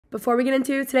Before we get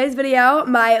into today's video,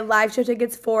 my live show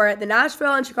tickets for the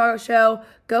Nashville and Chicago show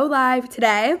go live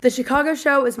today. The Chicago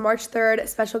show is March 3rd,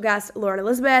 special guest Lauren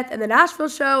Elizabeth, and the Nashville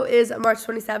show is March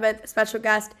 27th, special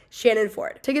guest Shannon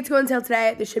Ford. Tickets go on sale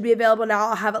today. They should be available now.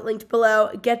 I'll have it linked below.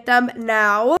 Get them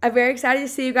now. I'm very excited to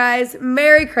see you guys.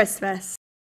 Merry Christmas.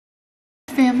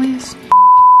 Families.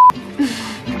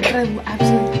 I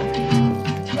absolutely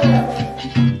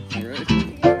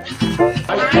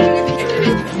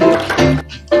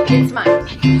It's mine.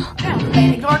 Cheers.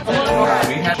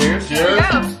 Cheers. Cheers.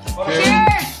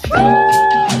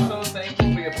 I'm so thankful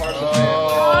to be a part of the family.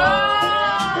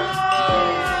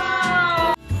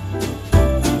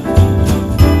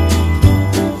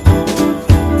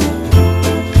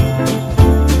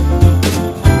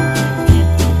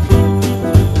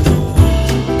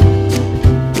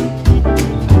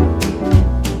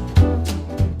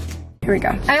 Here we go.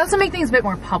 I also make things a bit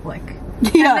more public.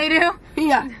 Yeah. They do?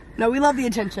 Yeah. No, we love the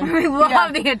attention. We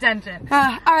love the attention.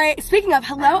 All right, speaking of,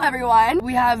 hello everyone.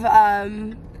 We have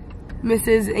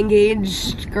Mrs.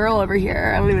 Engaged Girl over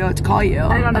here. I don't even know what to call you.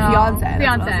 I don't know. A fiance. That's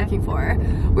Fiance. what I was looking for.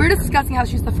 We were just discussing how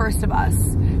she's the first of us.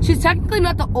 She's technically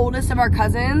not the oldest of our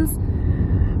cousins,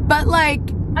 but like...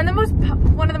 And the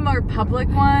one of the more public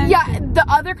ones. Yeah, the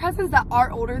other cousins that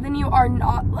are older than you are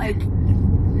not like...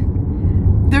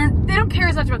 They don't care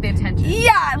as much about the attention.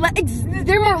 Yeah, like,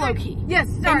 they're more low-key. Yes,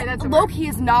 sorry, that's low-key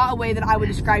is not a way that I would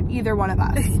describe either one of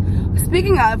us.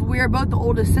 Speaking of, we are both the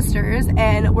oldest sisters,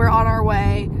 and we're on our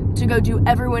way to go do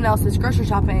everyone else's grocery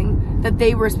shopping that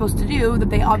they were supposed to do, that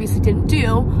they obviously didn't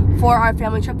do, for our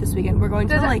family trip this weekend. We're going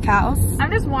to the lake house.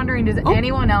 I'm just wondering, does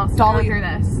anyone else go through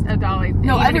this? Dolly.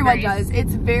 No, everyone does.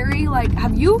 It's very, like,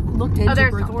 have you looked into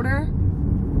birth order?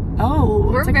 Oh,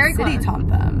 we're it's like very a city close.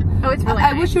 Tompum. Oh, it's really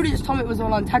I nice. wish you would have just told me it was the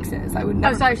one on Texas. I would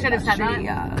never. Oh, so I should have said that?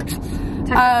 Yeah. Texas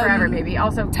forever, baby.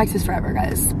 Also, Texas forever,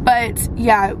 guys. But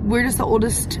yeah, we're just the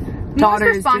oldest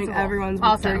daughters doing everyone's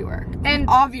dirty work. And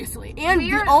obviously, and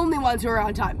the only ones who are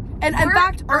on time. And in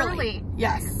fact, early.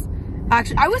 Yes.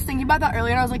 Actually, I was thinking about that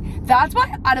earlier, and I was like, that's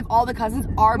why out of all the cousins,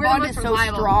 our bond is so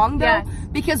strong, though,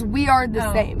 because we are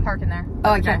the same. Park in there.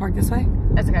 Oh, I can't park this way?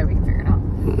 That's okay, we can figure it out.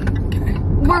 Okay.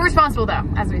 We're responsible, though,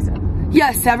 as we said.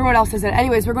 Yes, everyone else isn't.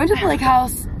 Anyways, we're going to the lake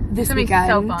house this weekend.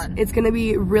 So fun. It's gonna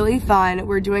be really fun.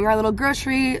 We're doing our little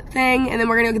grocery thing, and then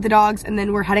we're gonna go get the dogs, and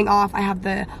then we're heading off. I have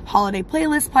the holiday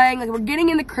playlist playing. Like, we're getting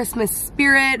in the Christmas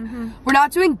spirit. We're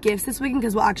not doing gifts this weekend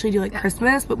because we'll actually do like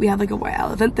Christmas, but we have like a white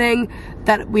elephant thing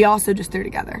that we also just threw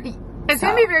together. It's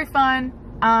gonna be very fun.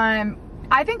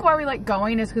 I think why we like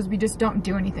going is because we just don't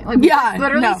do anything. Like, we just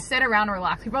literally sit around and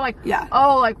relax. People are like,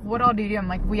 oh, like, what all do you do? I'm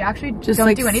like, we actually just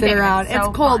don't do anything. Sit around. It's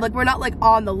cold. fun. Like, we're not like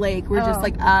on the lake. We're just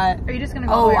like Are you just gonna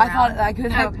go? Oh, I thought I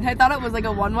thought it was like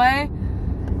a one-way.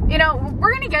 You know,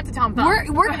 we're gonna get to Tom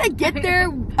Thumb. We're gonna get there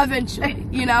eventually.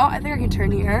 You know, I think I can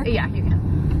turn here. Yeah, you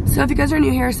can. So if you guys are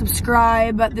new here,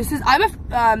 subscribe. But this is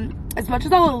as much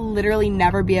as I will literally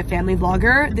never be a family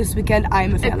vlogger, this weekend I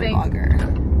am a family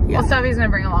vlogger. Yeah. Well, Sophie's gonna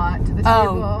bring a lot to the table.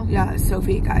 Oh, yeah,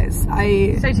 Sophie, guys.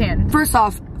 Stay tuned. First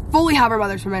off, fully have her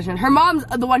mother's permission. Her mom's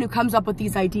the one who comes up with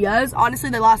these ideas. Honestly,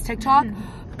 the last TikTok.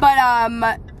 But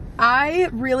I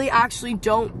really actually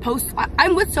don't post.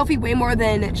 I'm with Sophie way more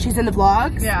than she's in the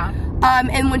vlogs. Yeah.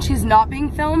 And when she's not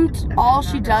being filmed, all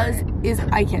she does is,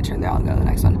 I can't turn there, I'll go to the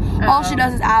next one. All she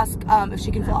does is ask if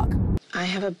she can vlog. I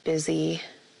have a busy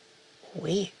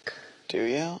week. Do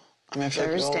you? I mean, I feel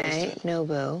Thursday, like you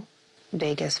Nobu.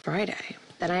 Vegas Friday.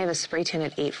 Then I have a spray tan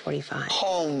at 8:45.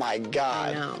 Oh my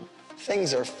God. I know.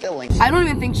 Things are filling. I don't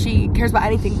even think she cares about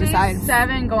anything besides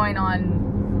 7 going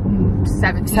on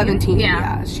 17. 17,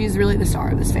 yeah. She's really the star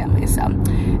of this family. So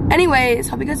anyways,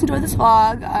 hope you guys enjoy this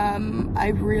vlog. I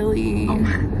really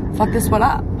fucked this one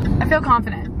up. I feel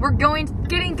confident. We're gonna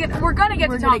get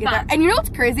to Tom Thumb. And you know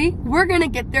what's crazy? We're gonna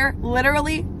get there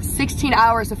literally 16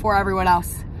 hours before everyone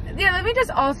else. Yeah, let me just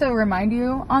also remind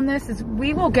you on this is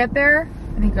we will get there,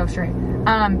 I think go straight,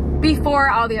 before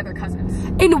all the other cousins.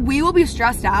 And we will be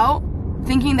stressed out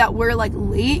thinking that we're like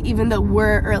late even though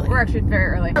we're early. We're actually very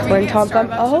early. We're in Tom Thumb.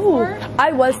 Oh,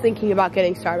 I was thinking about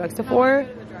getting Starbucks before.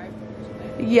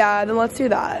 Yeah, then let's do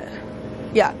that.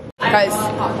 Yeah. Guys,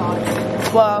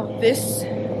 well, this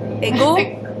angle,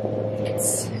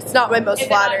 it's not my most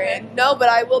flattering. No, but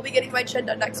I will be getting my chin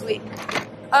done next week.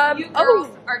 You girls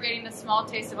are getting a small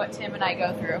taste of what Tim and I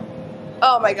go through.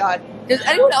 Oh my God. Does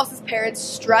anyone else's parents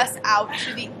stress out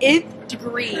to the nth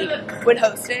degree when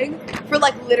hosting for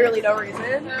like literally no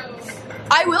reason? No.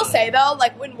 I will say though,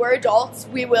 like when we're adults,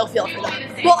 we will feel for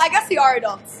them. Well, I guess we are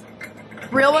adults.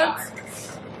 Real ones?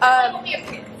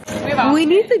 We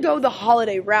need to go the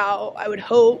holiday route, I would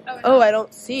hope. Oh, I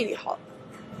don't see any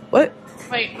what?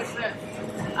 Wait, what's this?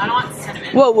 I don't want cinnamon.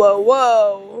 Whoa, whoa,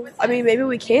 whoa. I mean, maybe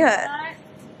we can.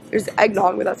 There's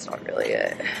eggnog, but that's not really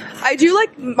it. I do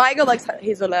like, Micah likes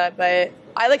hazelnut, but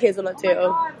I like hazelnut too.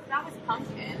 Oh my God, that was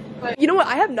pumpkin. But You know what?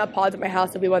 I have nut pods at my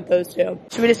house if we want those too.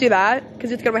 Should we just do that?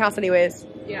 Because it's go to my house anyways.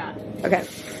 yeah. Okay.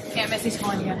 Yeah, Missy's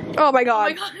calling again. Oh my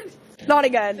god. Oh my God. Not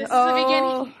again. This is the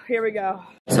beginning. Here we go.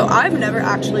 So I've never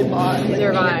actually bought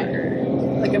Neither have I.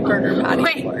 like a burger patty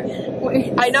Wait. before.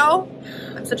 Wait. I know.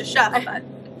 I'm such a chef, but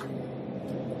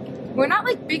We're not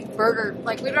like big burger.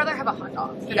 Like we'd rather have a hot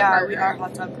dog. Than a yeah, burger. we are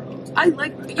hot dog girls. I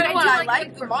like. You know I what? do I like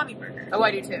like the the mommy burger. Oh,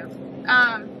 I do too.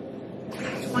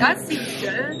 That seems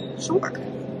good. Sure.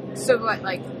 So what?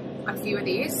 Like a few of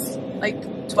these?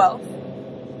 Like 12.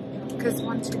 Cause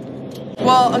 1, 2.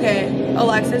 Well, okay.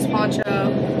 Alexis,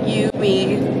 Poncho, you,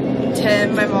 me,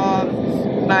 Tim, my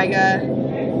mom, Micah,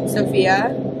 Sophia.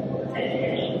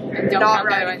 And don't Not count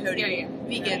the other right, ones. Cody. Yeah,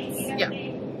 Vegans. yeah.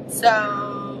 So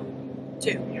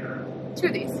 2. 2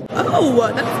 of these.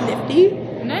 Oh, that's nifty.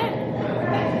 Isn't it?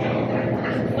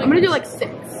 I'm gonna do like 6.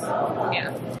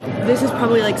 Yeah. This is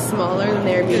probably like smaller than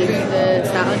they're meaning the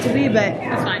salad to be, but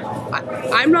That's fine.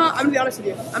 I'm gonna be honest with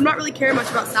you. I'm not really caring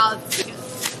much about salads this weekend.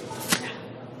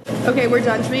 Okay, we're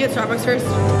done. Should we get Starbucks first?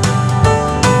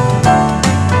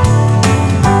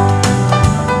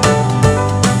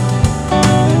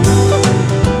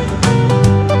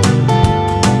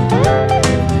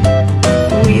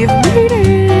 We've made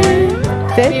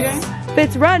it.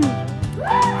 Fitz, run.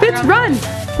 Fitz, run.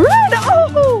 Run.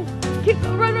 Oh!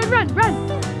 Run.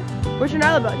 Where's your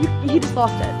Nyla belt? He just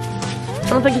lost it. I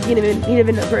don't think he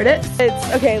even heard it.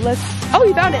 It's okay. Let's. Oh,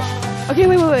 he found it. Okay,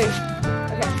 wait. Okay,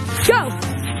 go.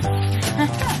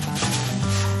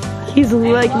 He's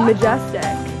like majestic.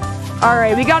 All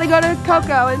right, we gotta go to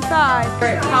Coco inside.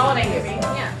 Holiday giving.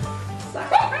 Yeah.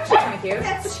 That's kind of cute.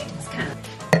 That's kind of.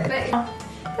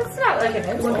 That's not like an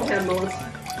insult.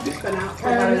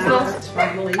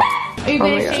 Are you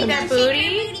gonna shake that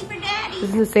booty? This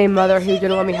is the same mother who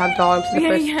didn't let me have dogs for the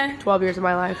first 12 years of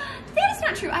my life. That is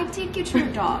not true. I did get you a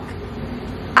dog.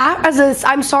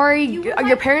 I'm sorry,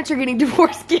 your parents are getting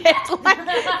divorced kids. Like,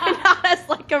 not as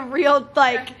like a real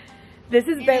like. This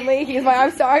is Bentley. He's my.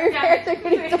 I'm sorry, your parents are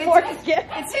getting divorced kids.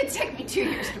 It did take me 2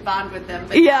 years to bond with them.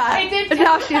 But Yeah, and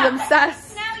now she's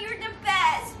obsessed. now you're the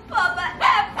best Papa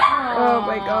ever. Oh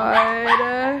my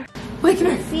god. Wait, can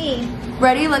I see?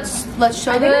 Ready? Let's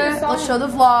show the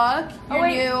vlog. Oh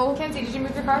wait, New. Kenzie, did you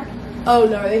move your car? Oh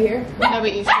no, are they here? No,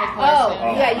 but you should.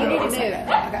 Oh, yeah, you need to move it.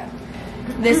 Okay.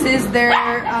 This is their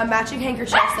matching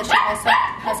handkerchiefs that she also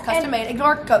has custom made.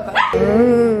 Ignore Coco.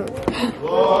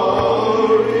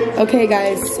 Okay,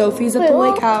 guys, Sophie's at the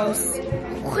lake house.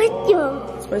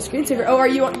 It's my screensaver. Oh,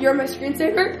 you're my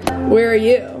screensaver? Where are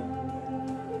you?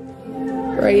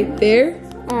 Right there.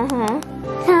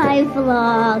 Hi,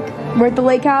 vlog. We're at the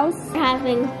lake house. We're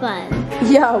having fun.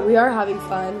 Yeah, we are having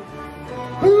fun.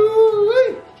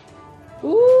 Ooh.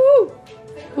 Ooh.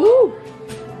 Ooh.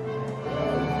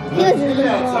 He was in the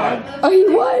vlog. Oh, he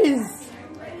was.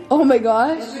 Oh my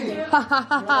gosh. Ha ha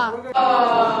ha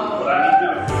ha.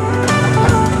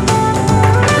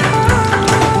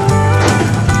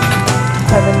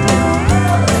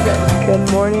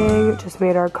 Good morning. Just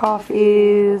made our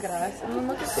coffees.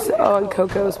 So, and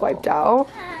Coco's wiped out.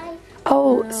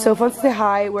 Oh, so fun to say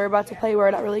hi. We're about to play We're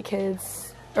Not Really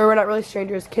Kids. Or We're Not Really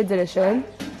Strangers, Kids Edition.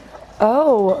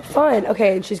 Oh, fun.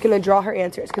 Okay, and she's gonna draw her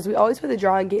answers because we always play the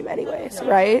drawing game anyways,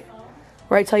 right?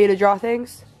 Where I tell you to draw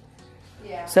things?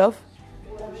 Yeah. Soph?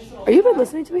 Are you even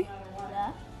listening to me?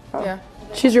 Yeah. Oh. Yeah.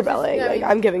 She's rebelling. Like,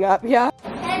 I'm giving up. Yeah?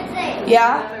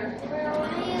 Yeah?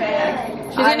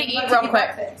 She's gonna eat real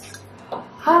quick.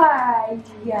 Hi,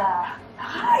 yeah.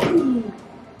 Hi.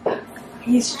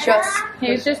 He's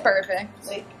just perfect.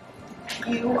 Like,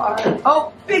 you are.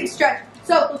 Oh, big stretch.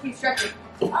 So, look, he's stretching.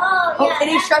 Oh, Oh, yeah. and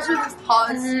he stretches his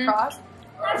paws crossed.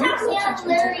 That's how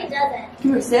Larry does it.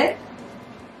 Can we sit?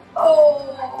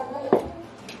 Oh.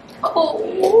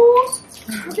 Oh.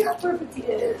 Look at how perfect he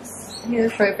is. He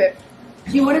is perfect.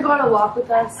 You would have gone a walk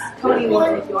with us. Cody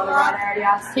would if you want to run. I already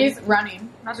asked. He's running.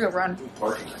 Not to go run.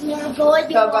 You want to go at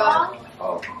the Go, go.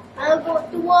 wall? I'll go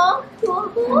at the wall. You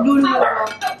want to go? Do the walk.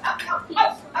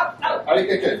 How do you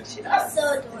get good? That's so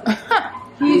adorable.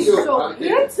 He's so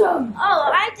handsome.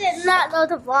 Oh, I did not know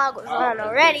the vlog was on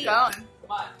already. Going.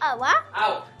 Oh, what?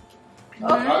 Out.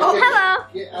 Oh, hello.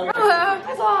 Get out.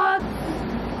 Hello.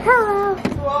 Hello.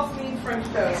 Who else needs French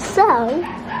toast? So,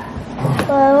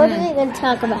 what are we going to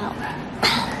talk about?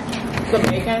 Some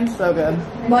bacon, so good.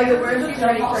 Micah, where's he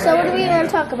ready for So, what are we going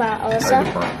to talk about, Alyssa?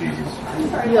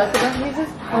 You like the best pieces?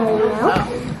 I don't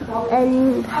know.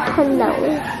 And hello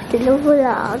to the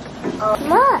vlog.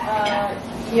 What?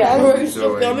 Yeah, we're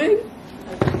still filming?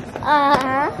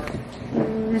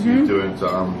 She's doing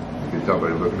something. You can tell by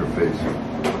the look at her face.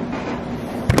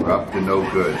 We're up to no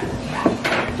good.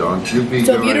 Don't you be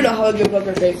So doing... you don't know how to do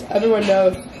poker face. Everyone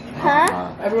knows.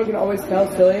 Huh? Everyone can always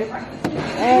tell, silly.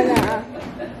 And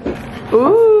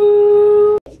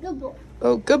Ooh. good boy.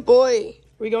 Oh, good boy.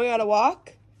 We going on a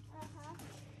walk?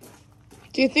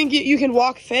 Do you think you can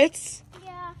walk Fitz?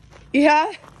 Yeah.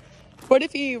 Yeah? What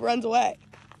if he runs away?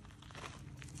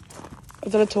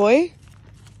 Is that a toy?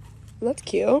 Well, that's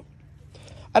cute.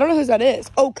 I don't know whose that is.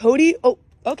 Oh, Cody? Oh,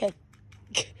 okay.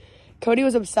 Cody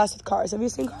was obsessed with cars. Have you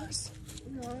seen Cars?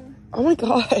 No. Oh my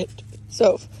god.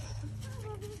 So,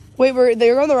 wait,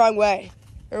 they're going the wrong way.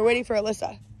 We're waiting for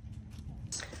Alyssa.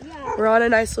 Yeah. We're on a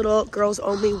nice little girls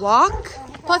only walk.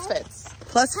 Plus Fitz.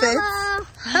 Plus Fitz. Hello.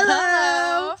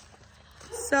 Hello.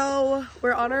 So,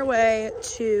 we're on our way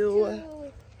to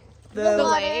the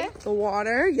lake. The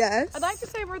water, yes. I'd like to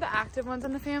say we're the active ones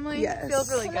in the family. Yes. Feels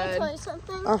really Can I good. tell you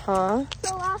something? Uh-huh.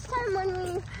 So last time when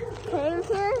we came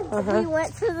here, we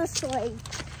went to the slate.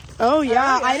 Oh,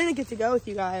 yeah. I didn't get to go with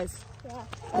you guys. Yeah.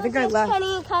 I think I left.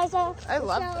 Kenny and Kaiser. I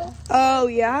love them. Oh,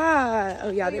 yeah. Oh,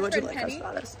 yeah. They went to the lake friend house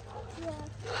Penny? without us.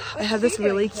 I have this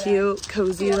really cute,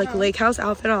 cozy, like, lake house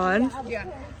outfit on. Yeah.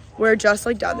 We're just,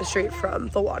 like, down the street from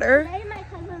the water.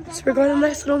 So we're going on a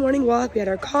nice little morning walk. We had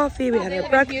our coffee. We had our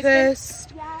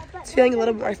breakfast. It's feeling a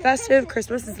little more festive.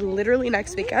 Christmas is literally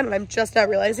next weekend, and I'm just now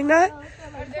realizing that.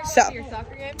 So,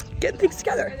 getting things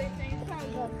together.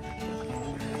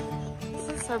 This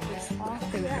is so peaceful.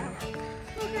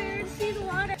 Okay, see the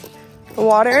water. The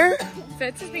water.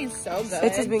 Fitz is being so good.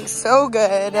 Fitz is being so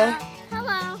good.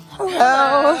 Hello.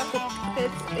 Hello.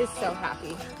 Fitz is so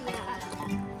happy.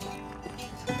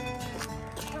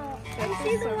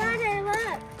 See the water,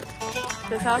 look.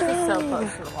 This house is so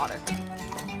close to the water.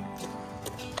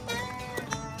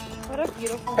 What a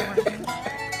beautiful morning.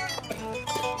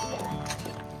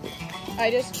 I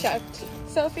just checked,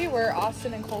 Sophie, where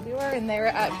Austin and Colby were, and they were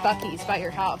at Buc-ee's by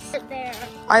your house. There.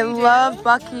 I love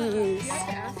Buc-ee's. You have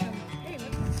to ask them. Hey,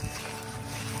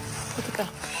 Look at that.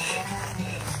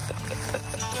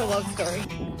 it's a love story.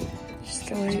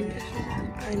 Story.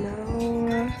 I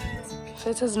know.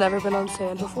 Fitz has never been on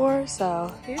sand before,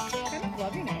 so He's kind of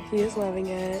loving it. he is loving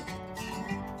it.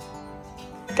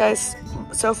 Guys,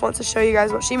 Soph wants to show you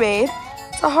guys what she made.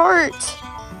 It's a heart.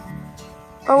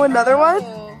 Oh, another one?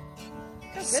 Oh,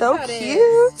 how So good that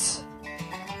cute.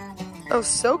 Oh,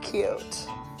 so cute.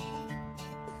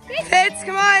 Fitz,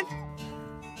 come on.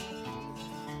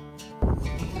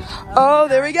 Oh,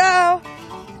 there we go.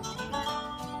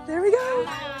 There we go.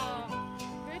 Wow.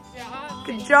 Good job.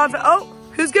 Good job. Oh,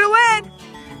 who's gonna win?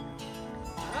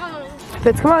 Oh.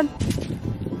 Fitz, come on.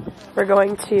 We're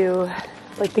going to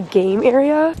like the game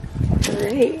area.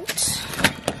 Great.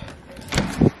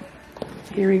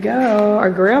 Here we go. Our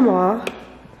grandma.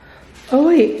 Oh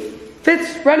wait,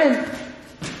 Fitz, running.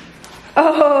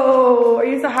 Oh, are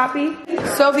you so happy?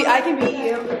 Sophie, I can beat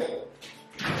you.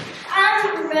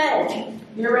 I'm red.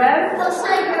 You're red? I'll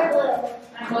say you're blue.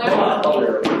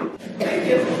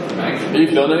 Are you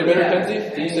feeling any better, Kenzie?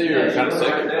 Did you say you're kind of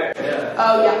sick?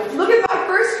 Oh yeah. Look at my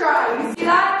first try. You see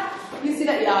that? You see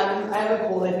that? Yeah, I have a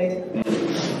cold, I think.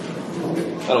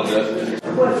 That'll do it.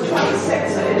 What,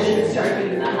 26? I should start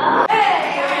doing that. Hey!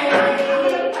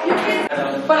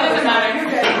 But it doesn't matter. You're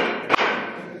good.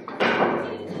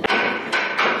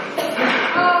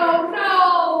 Oh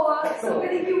no!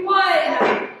 Somebody, you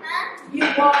won. You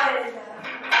won.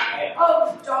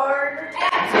 Oh darn.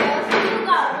 You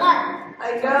got one. I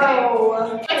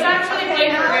know. It's actually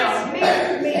playing for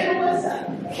real. Me and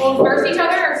Alyssa. Well, versus each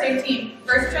other or same team?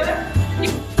 Versus each other?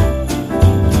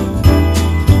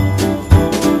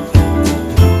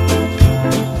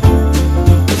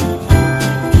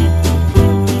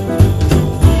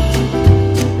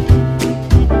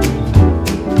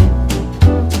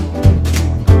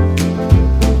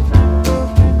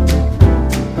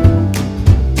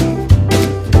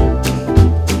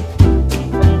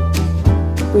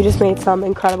 We just made some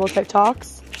incredible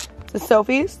TikToks. This is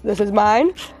Sophie's, this is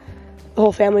mine. The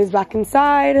whole family's back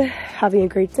inside, having a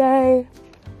great day.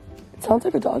 It sounds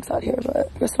like a dog's out here, but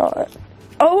it's not.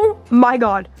 Oh my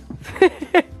God.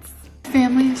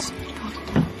 Family is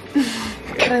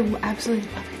I absolutely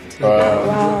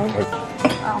love it.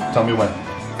 Wow. Tell me when.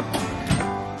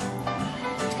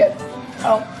 It's good.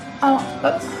 Oh,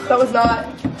 that was not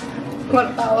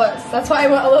what that was. That's why I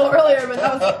went a little earlier, but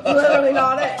that was literally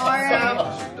not it. All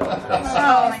right.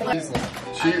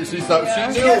 She knew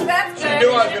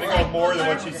I was gonna go more than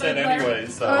what she said anyway.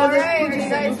 So. Alright, are you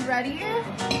guys ready?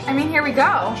 I mean, here we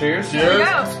go. Cheers. Here we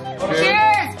go.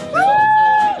 Cheers.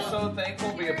 We're so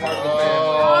thankful to be a part of the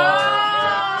family.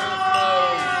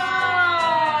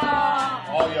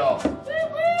 All y'all.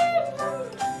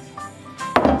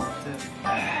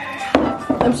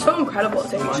 I'm so incredible at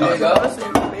taking shakers.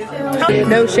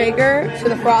 No shaker, so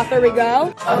the frother we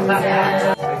go.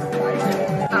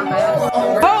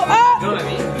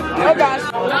 Oh gosh.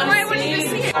 Why wouldn't you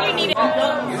see it? You need it.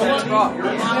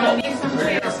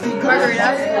 Margarita.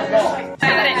 I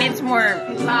bet it needs more.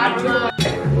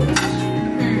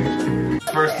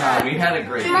 First time, we had a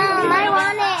great Mom, I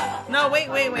want it. No, wait.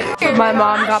 My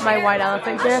mom got my white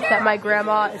elephant gift that my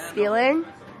grandma is stealing.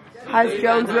 Has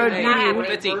Jones Road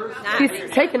Beauty. She's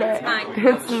taking it.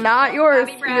 It's not yours,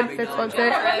 even Fitz wants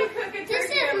it. This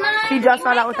is mine. He just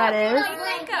found out what that is.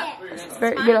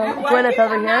 Very, you know, Gwyneth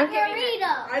over here.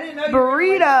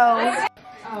 Burrito.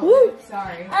 Woo.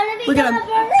 Sorry. Look at him.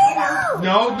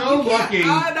 No, looking.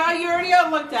 Oh, no, you already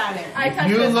looked at it.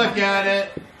 You look at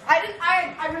it.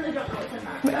 I really don't know what's in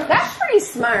that. That's pretty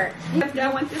smart. I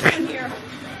want this one here.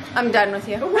 I'm done with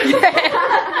you.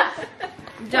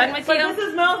 Done with you? This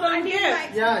is Mel's own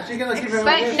gift. Yeah, she's gonna keep it.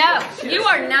 But no, you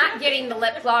are not getting the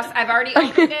lip gloss. I've already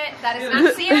opened it. That is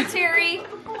not sanitary.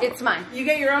 It's mine. You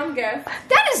get your own gift.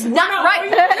 That is not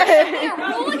right.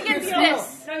 Rule against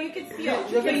this. No, you can steal.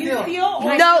 Can you steal? Can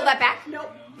I steal that back?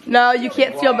 Nope. No, you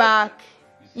can't steal back.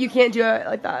 You can't do it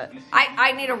like that.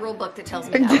 I need a rule book that tells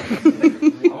me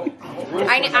that.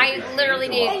 I literally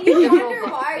need a You rule wonder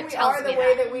book why that we tells are the me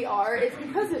way that. that we are. It's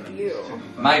because of you.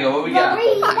 Michael, what we got?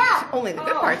 Only the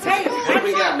good parts. Hey, What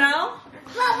we got? Mel,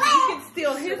 you can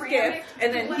steal his gift,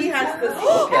 and then he has to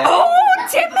steal. Oh,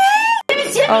 Timmy!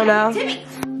 Oh no. Timmy!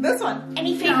 This one.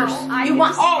 Any favors you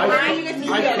want? Oh, now you get to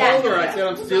steal I that. told her, I said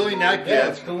I'm stealing that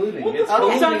gift. colluding.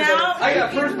 Okay, so now I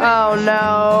got first. Oh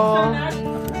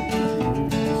no.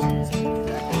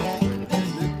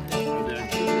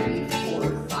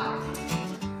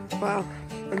 Wow,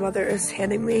 my mother is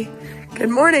handing me good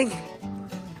morning.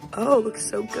 Oh, it looks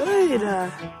so good.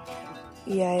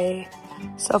 Yay.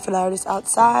 Soph and I are just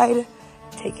outside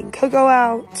taking Coco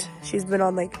out. She's been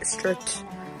on like strict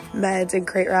meds and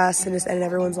crate rest and just ended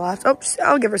everyone's lives. Oh,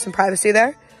 I'll give her some privacy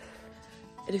there.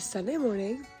 It is Sunday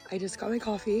morning. I just got my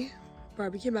coffee.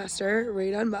 Barbecue Master,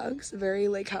 right on mugs, very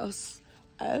lake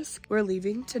house-esque. We're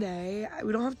leaving today.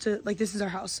 We don't have to, like, this is our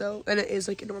house, so, and it is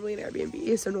like normally an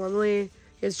Airbnb, so normally you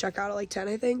guys check out at like 10,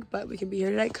 I think, but we can be here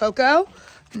tonight. Coco,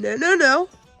 no.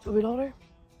 What we told her?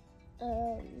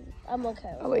 I'm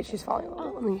okay. Oh wait, she's falling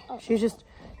over. Let me, she's just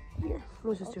here.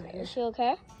 We'll just do it here. Is she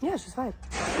okay? Yeah, she's fine.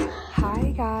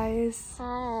 Hi, guys.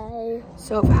 Hi.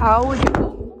 So, how would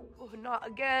you, oh, not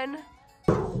again.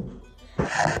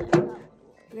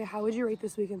 Okay, how would you rate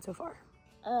this weekend so far?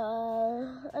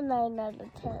 A 9 out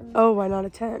of 10. Oh, why not a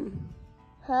 10?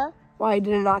 Huh? Why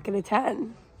did it not get a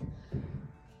 10?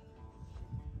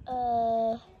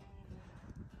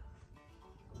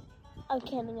 I'm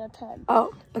counting a 10.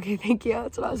 Oh, okay, thank you.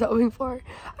 That's what I was hoping for.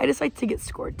 I just like to get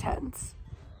scored 10s.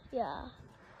 Yeah.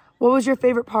 What was your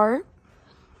favorite part?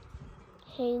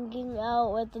 Hanging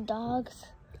out with the dogs.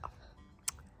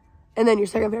 And then your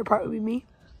second favorite part would be me?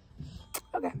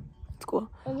 Okay, that's cool.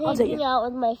 And I'll take hanging it. out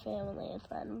with my family and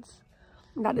friends.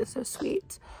 That is so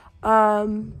sweet. Are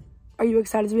you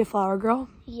excited to be a flower girl?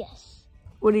 Yes.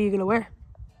 What are you going to wear?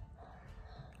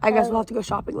 I guess we'll have to go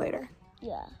shopping later.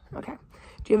 Yeah. Okay.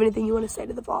 Do you have anything you want to say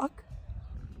to the vlog?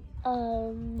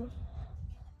 No.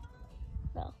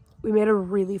 We made a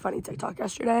really funny TikTok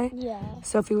yesterday. Yeah.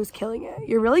 Sophie was killing it.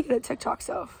 You're really good at TikTok,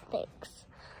 Soph. Thanks.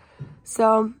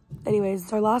 So, anyways,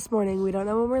 it's our last morning. We don't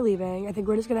know when we're leaving. I think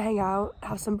we're just going to hang out,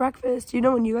 have some breakfast. Do you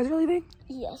know when you guys are leaving?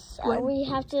 Yes. When? We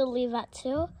have to leave at 2.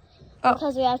 Oh.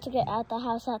 Because we have to get at the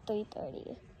house at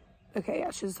 3:30. Okay,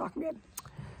 yeah, she's talking good.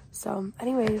 So,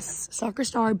 anyways, soccer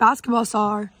star, basketball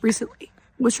star recently.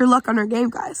 What's your luck on her game,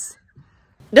 guys?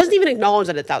 Doesn't even acknowledge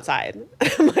that it's outside.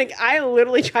 I'm like, I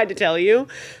literally tried to tell you,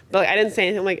 but like, I didn't say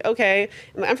anything. I'm like, okay.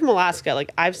 I'm from Alaska.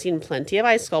 Like, I've seen plenty of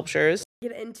ice sculptures.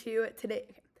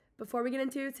 Before we get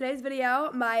into today's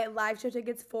video, my live show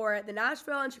tickets for the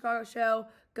Nashville and Chicago show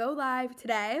go live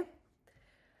today.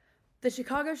 The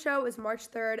Chicago show is March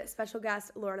 3rd, special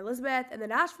guest Lauren Elizabeth, and the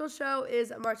Nashville show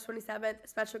is March 27th,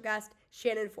 special guest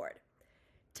Shannon Ford.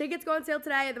 Tickets go on sale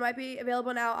today. They might be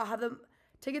available now. I'll have them.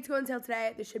 Tickets go on sale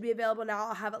today. They should be available now.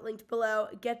 I'll have it linked below.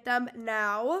 Get them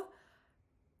now.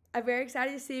 I'm very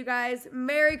excited to see you guys.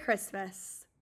 Merry Christmas.